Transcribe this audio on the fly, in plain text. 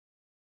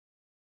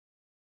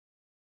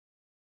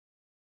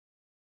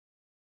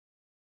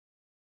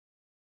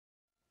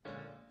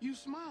You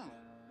smiling.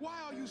 Why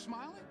are you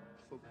smiling?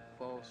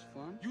 Football's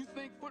fun? You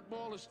think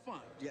football is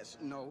fun? Yes,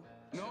 no.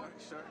 No?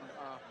 Certainly,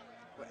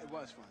 well, it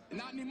was fun.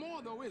 Not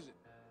anymore, though, is it?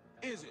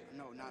 Is it?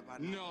 No, not by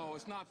now. No,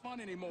 it's not fun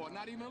anymore,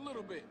 not even a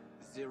little bit.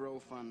 Zero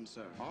fun,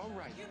 sir. All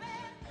right.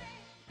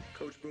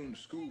 Coach Boone's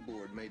school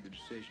board made the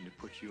decision to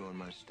put you on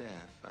my staff.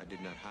 I did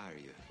not hire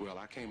you. Well,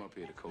 I came up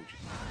here to coach you.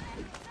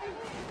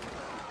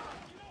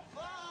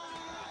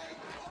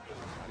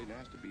 I didn't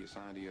ask to be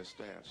assigned to your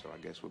staff, so I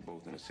guess we're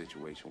both in a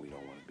situation we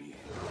don't want to be in.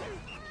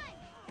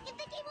 If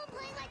they keep on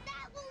playing like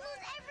that, we'll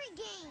lose every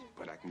game.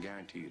 But I can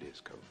guarantee you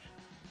this, Coach.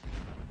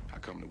 I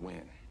come to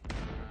win.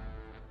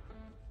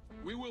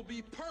 We will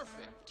be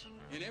perfect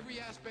in every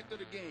aspect of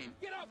the game.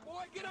 Get up,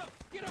 boy, get up,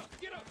 get up,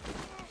 get up.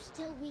 You're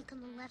still weak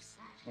on the left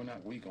side. We're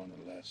not weak on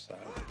the left side.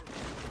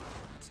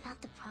 It's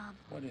not the problem.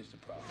 What is the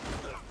problem?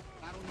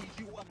 I don't need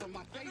you up in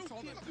my face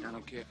all the time. I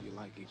don't care if you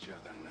like each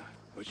other or not,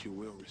 but you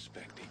will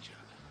respect each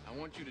other. I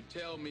want you to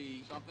tell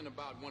me something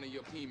about one of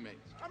your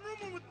teammates. I'm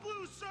rooming with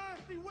Blue, sir.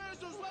 He wears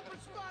those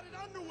leopard-spotted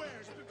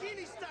underwears,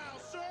 bikini style,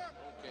 sir.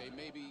 Okay,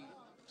 maybe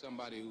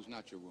somebody who's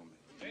not your roommate.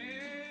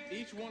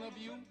 Each one of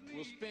you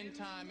will spend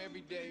time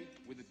every day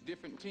with a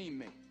different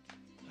teammate.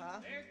 Huh?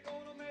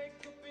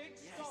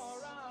 Yes.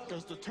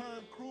 Does the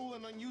term cruel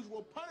and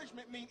unusual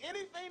punishment mean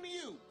anything to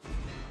you?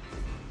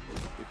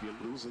 If you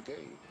lose a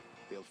game,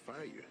 they'll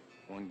fire you.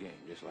 One game,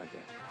 just like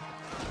that.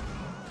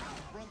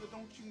 Brother,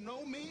 don't you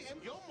know me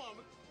and your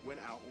mama went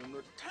out on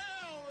the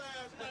town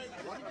last night.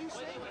 What did you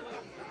say?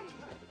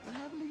 What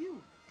happened to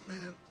you?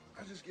 Man,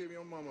 I just gave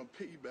your mama a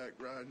piggyback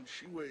ride, and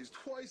she weighs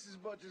twice as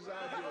much as I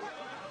do.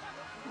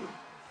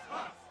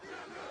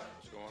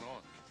 What's going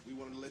on? We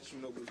wanted to let you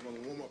know we was going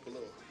to warm up a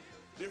little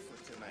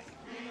different tonight.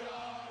 We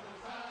are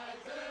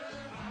the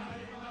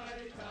Titans,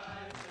 mighty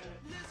Titans.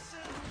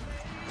 Listen to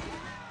me.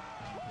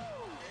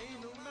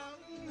 Ain't no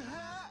mountain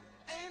high,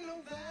 ain't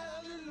no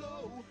valley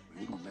low.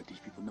 We're gonna let these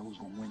people know who's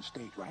gonna win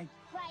state, right?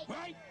 Right.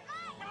 Right?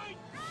 Right!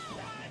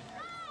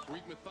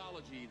 Greek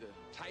mythology, the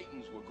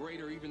Titans were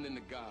greater even than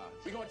the gods.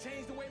 We're gonna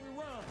change the way we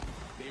run.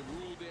 They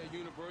ruled their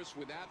universe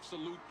with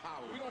absolute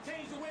power. We're gonna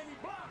change the way we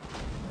block.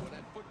 For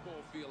that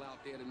football field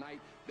out there tonight,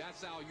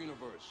 that's our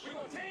universe. We're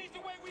gonna change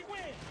the way we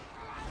win.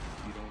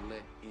 You don't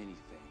let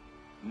anything,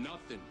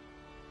 nothing,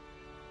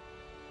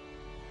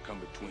 come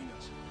between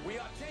us. We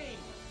are team.